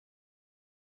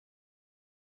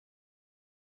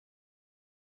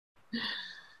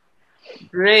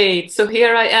Great. So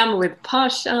here I am with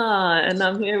Pasha, and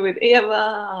I'm here with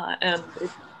Eva, and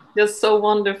it's just so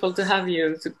wonderful to have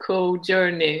you to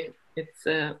co-journey. It's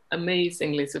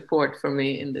amazingly support for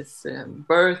me in this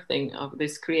birthing of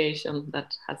this creation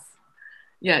that has,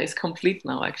 yeah, is complete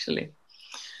now actually.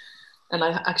 And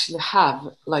I actually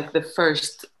have like the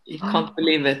first. You can't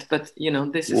believe it, but you know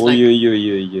this is like.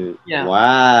 Yeah.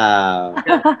 Wow.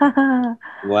 Yeah.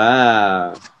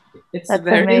 Wow. It's That's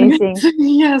very amazing.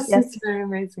 Yes, Yes. it's very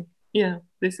amazing. Yeah,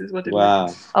 this is what it Wow.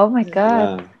 looks Oh my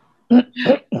God.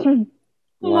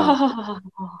 Wow.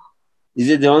 Wow. Is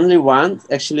it the only one?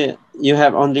 Actually, you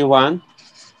have only one?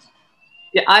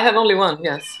 Yeah, I have only one,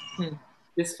 yes.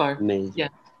 This far. Amazing. Yeah.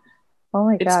 Oh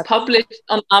my It's God. published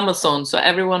on Amazon, so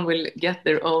everyone will get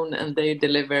their own and they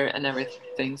deliver and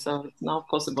everything. So it's now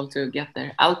possible to get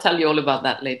there. I'll tell you all about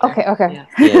that later. Okay, okay. Yeah.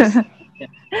 Yes.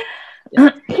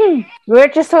 Yeah. We're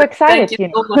just so excited. Thank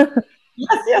you so much.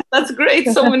 Yes, that's great.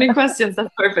 So many questions.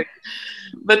 That's perfect.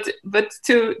 But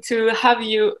to have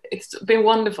you, it's been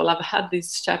wonderful. I've had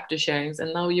these chapter sharings,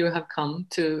 and now you have come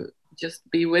to just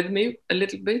be with me a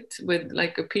little bit with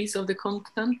like a piece of the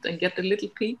content and get a little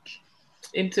peek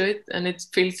into it, and it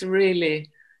feels really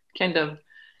kind of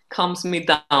calms me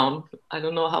down. I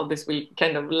don't know how this will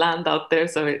kind of land out there,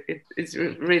 so it's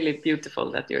really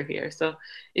beautiful that you're here. So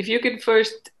if you could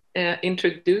first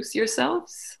introduce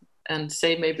yourselves and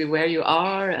say maybe where you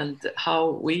are and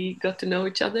how we got to know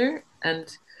each other,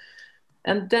 and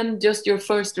then just your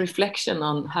first reflection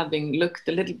on having looked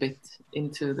a little bit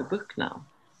into the book now.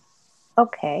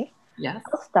 Okay. Yes.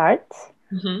 I'll start.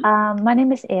 My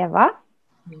name is Eva,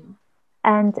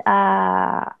 and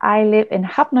I live in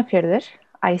Hafnarfjörður,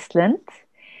 Iceland,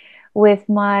 with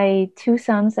my 2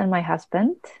 sons and my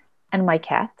husband and my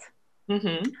cat.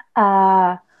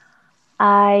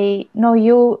 I know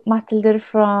you, Matilda,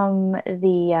 from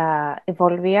the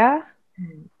Evolvia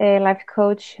life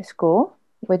coach school,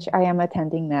 which I am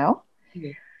attending now.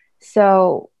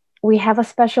 So we have a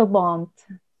special bond,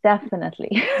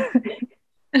 definitely.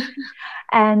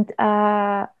 And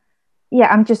yeah,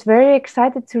 I'm just very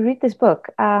excited to read this book.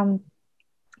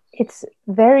 It's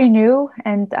very new,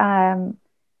 and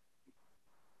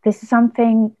this is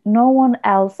something no one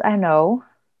else I know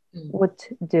would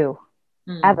do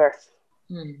ever.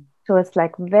 So it's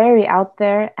like very out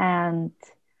there, and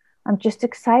I'm just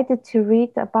excited to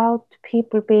read about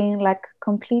people being like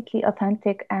completely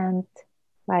authentic and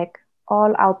like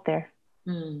all out there,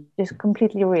 just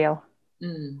completely real.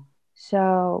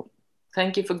 So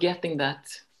thank you for getting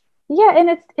that. Yeah, and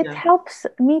it helps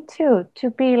me too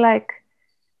to be like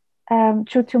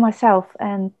true to myself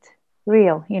and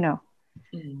real, you know.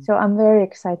 So I'm very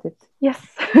excited.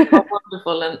 Yes. Oh,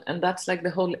 wonderful. And that's like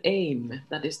the whole aim,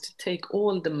 that is to take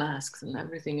all the masks and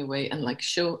everything away and like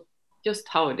show just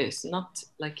how it is, not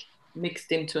like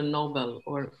mixed into a novel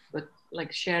but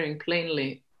like sharing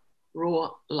plainly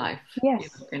raw life. Yes.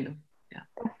 You know,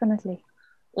 Definitely.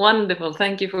 Wonderful.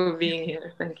 Thank you for being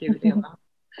here. Thank you, Eva.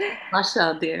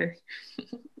 Pasha, dear.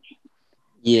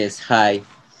 Yes, hi.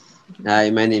 Hi,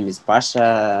 my name is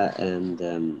Pasha,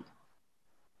 and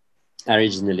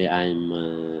originally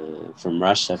I'm from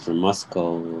Russia, from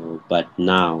Moscow, but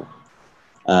now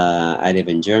I live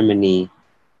in Germany,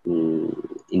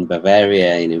 in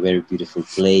Bavaria, in a very beautiful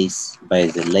place by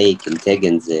the lake in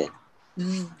Tegernsee,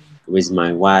 with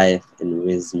my wife and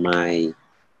with my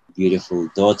beautiful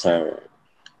daughter.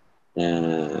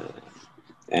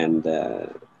 And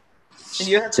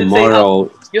tomorrow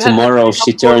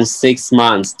she turns 6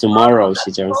 months. Tomorrow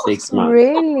she turns 6 months.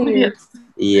 Really?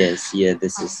 Yes. Yeah.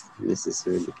 This is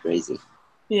really crazy.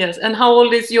 Yes. And how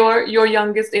old is your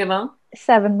youngest, Eva?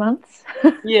 7 months.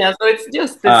 Yeah. So it's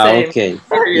just the same. Okay.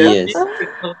 Period.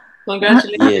 Yes.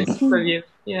 Congratulations for you.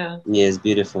 Yeah. Yes.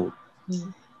 Beautiful.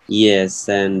 Yes.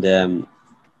 And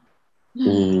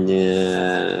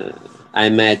I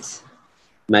met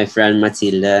my friend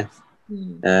Matilda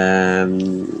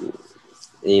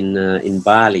in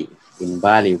Bali,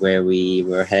 where we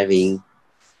were having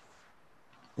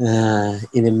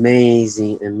an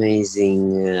amazing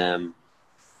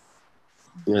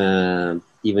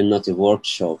even not a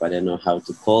workshop, I don't know how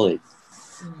to call it,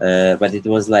 but it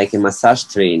was like a massage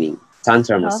training,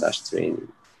 tantra massage training.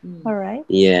 All right.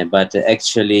 Yeah, but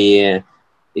actually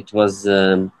it was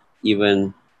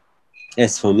even,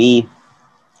 as for me,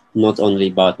 not only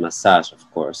about massage,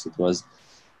 of course. It was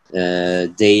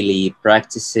daily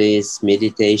practices,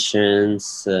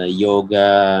 meditations,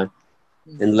 yoga,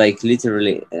 and like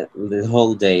literally the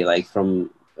whole day, like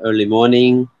from early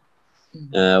morning.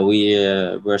 We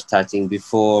were starting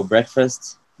before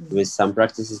breakfast with some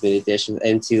practices, meditation,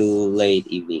 until late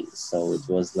evening. So it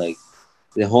was like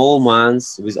the whole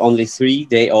month with only 3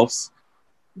 day offs,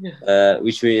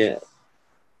 which we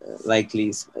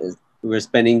likely were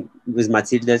spending with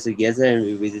Matilda together, and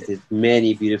we visited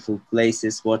many beautiful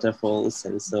places, waterfalls,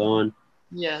 and so on.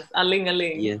 Yes, aling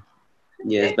aling. Yeah,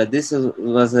 yes, but this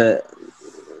was a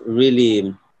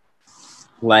really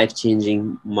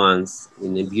life-changing month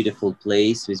in a beautiful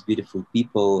place with beautiful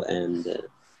people, and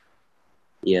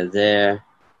yeah,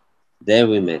 there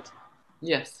we met.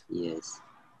 Yes. Yes.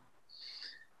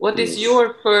 What is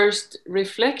your first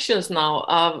reflections now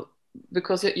of,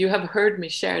 because you have heard me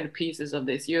share the pieces of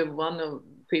this, you're one of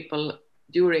people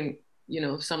during, you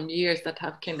know, some years that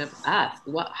have kind of asked,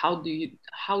 how do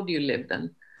you live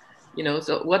then, you know?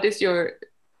 So what is your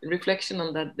reflection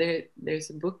on that?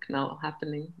 There's a book now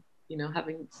happening, you know,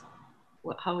 having,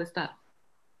 how is that?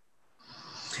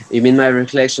 You mean my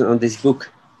reflection on this book?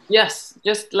 Yes,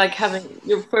 just like having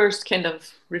your first kind of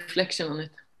reflection on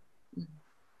it.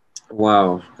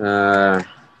 Wow.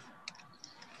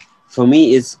 For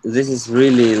me, this is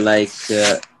really like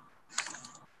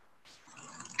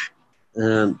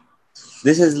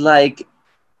this is like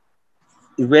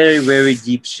very, very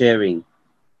deep sharing.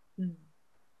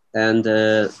 And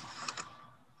to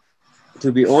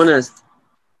be honest,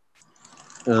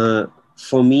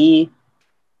 for me,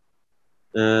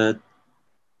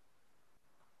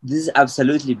 this is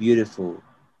absolutely beautiful.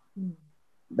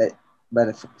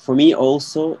 But for me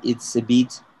also, it's a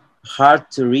bit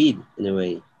hard to read in a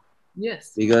way.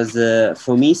 Yes. Because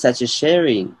for me, such a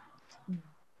sharing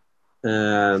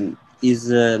is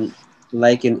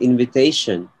like an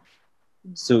invitation.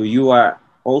 So you are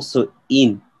also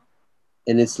in,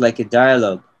 and it's like a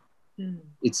dialogue.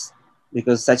 It's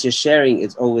because such a sharing,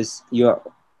 it's always you're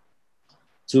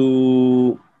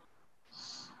to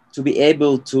be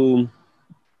able to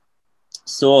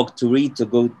talk, to read, to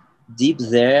go deep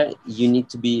there, you need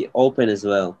to be open as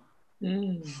well.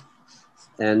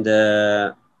 And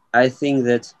I think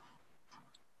that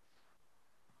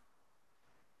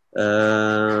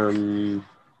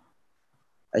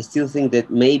I still think that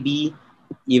maybe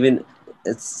even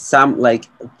at some like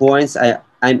points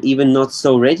I'm even not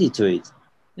so ready to it.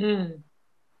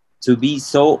 To be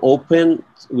so open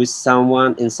with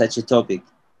someone in such a topic.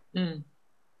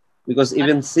 Because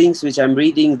even things which I'm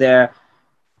reading there,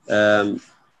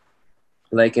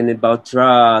 like in about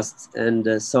trust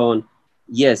and so on,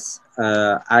 yes,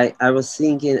 I was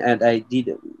thinking, and I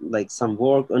did like some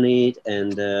work on it,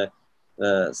 and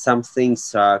some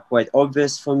things are quite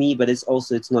obvious for me, but it's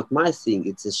not my thing,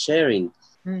 it's a sharing.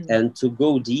 And to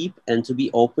go deep and to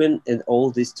be open and all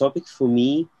this topic, for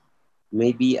me,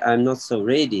 maybe I'm not so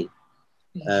ready.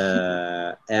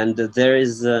 And there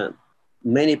are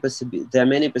many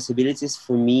possibilities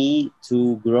for me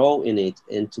to grow in it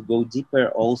and to go deeper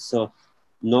also,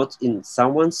 not in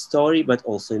someone's story but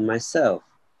also in myself,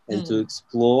 and to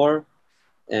explore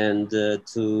and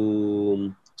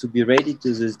to be ready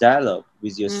to this dialogue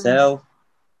with yourself,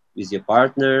 with your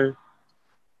partner,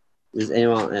 with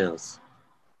anyone else.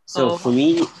 So for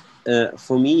me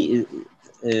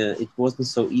it wasn't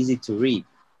so easy to read.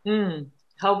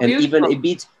 How and beautiful.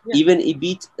 even a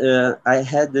bit I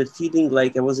had the feeling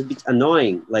like I was a bit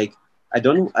annoying, like I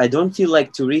don't feel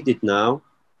like to read it now.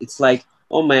 It's like,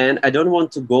 oh man, I don't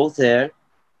want to go there.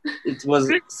 It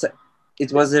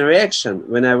was a reaction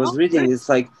when I was reading. It's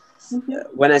like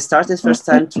when I started first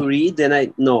time to read, then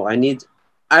I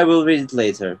will read it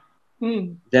later.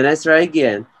 Then I try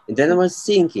again, and then I was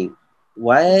thinking,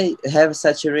 why I have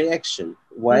such a reaction,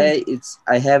 why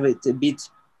I have it a bit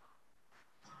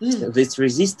this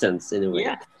resistance in a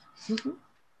way.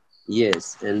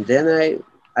 Yes, and then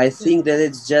I think that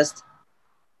it's just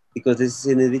because this is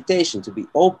an invitation to be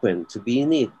open, to be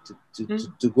in it,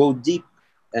 to go deep,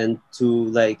 and to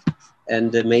like,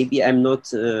 and maybe I'm not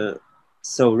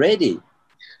so ready,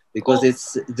 because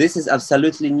this is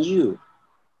absolutely new,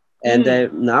 and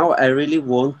now I really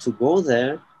want to go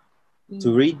there,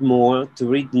 to read more, to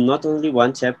read not only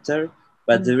one chapter,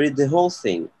 but to read the whole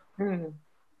thing.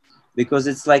 Because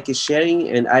it's like a sharing,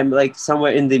 and I'm like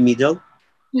somewhere in the middle.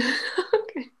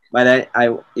 But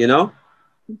I you know,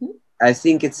 I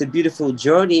think it's a beautiful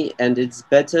journey, and it's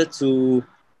better to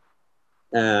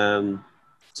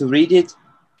read it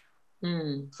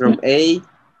from A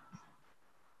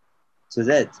to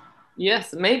Z.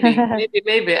 Yes,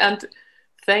 maybe. And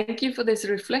thank you for this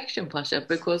reflection, Pasha,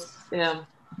 because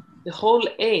the whole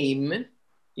aim,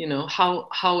 you know, how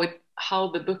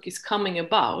the book is coming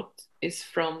about is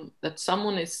from that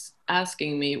someone is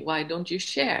asking me, why don't you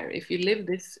share? If you live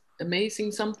this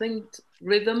amazing something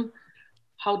rhythm,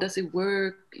 how does it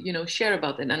work? You know, share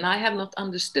about it. And I have not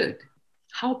understood.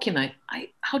 How can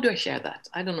how do I share that?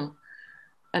 I don't know.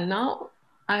 And now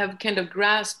I have kind of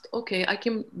grasped, okay, I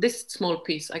can, this small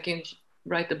piece, I can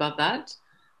write about that.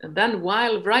 And then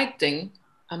while writing,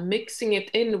 I'm mixing it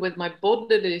in with my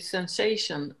bodily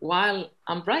sensation while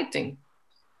I'm writing.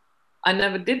 I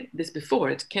never did this before.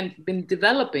 It can been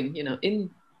developing, you know, in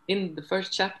the first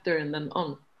chapter and then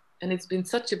on. And it's been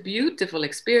such a beautiful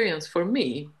experience for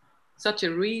me, such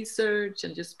a research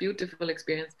and just beautiful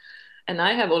experience. And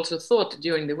I have also thought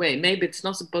during the way, maybe it's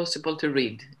not possible to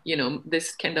read, you know, this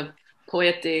kind of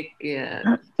poetic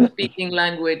speaking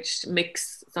language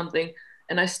mix something.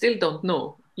 And I still don't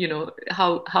know, you know,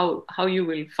 how you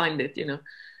will find it, you know.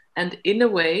 And in a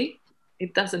way,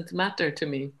 it doesn't matter to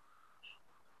me,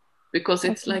 because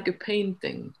it's like a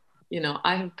painting, you know.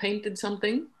 I have painted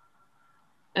something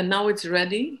and now it's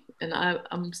ready and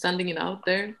I'm sending it out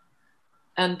there.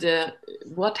 And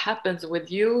what happens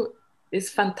with you is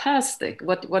fantastic.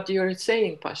 What you're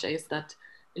saying, Pasha, is that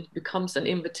it becomes an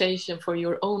invitation for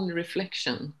your own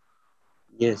reflection.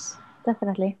 Yes.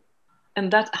 Definitely. And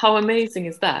that, how amazing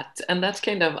is that? And that's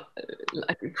kind of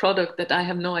like a product that I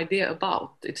have no idea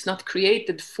about. It's not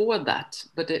created for that,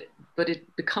 but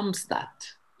it becomes that,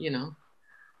 you know.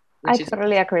 I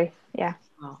totally agree. Yeah.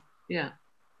 Wow. Yeah.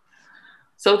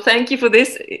 So thank you for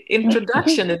this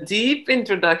introduction, a deep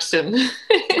introduction.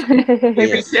 We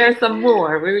will share some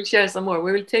more. We will share some more.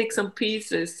 We will take some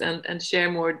pieces and share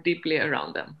more deeply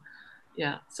around them.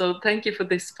 Yeah. So thank you for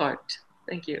this part.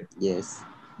 Thank you. Yes.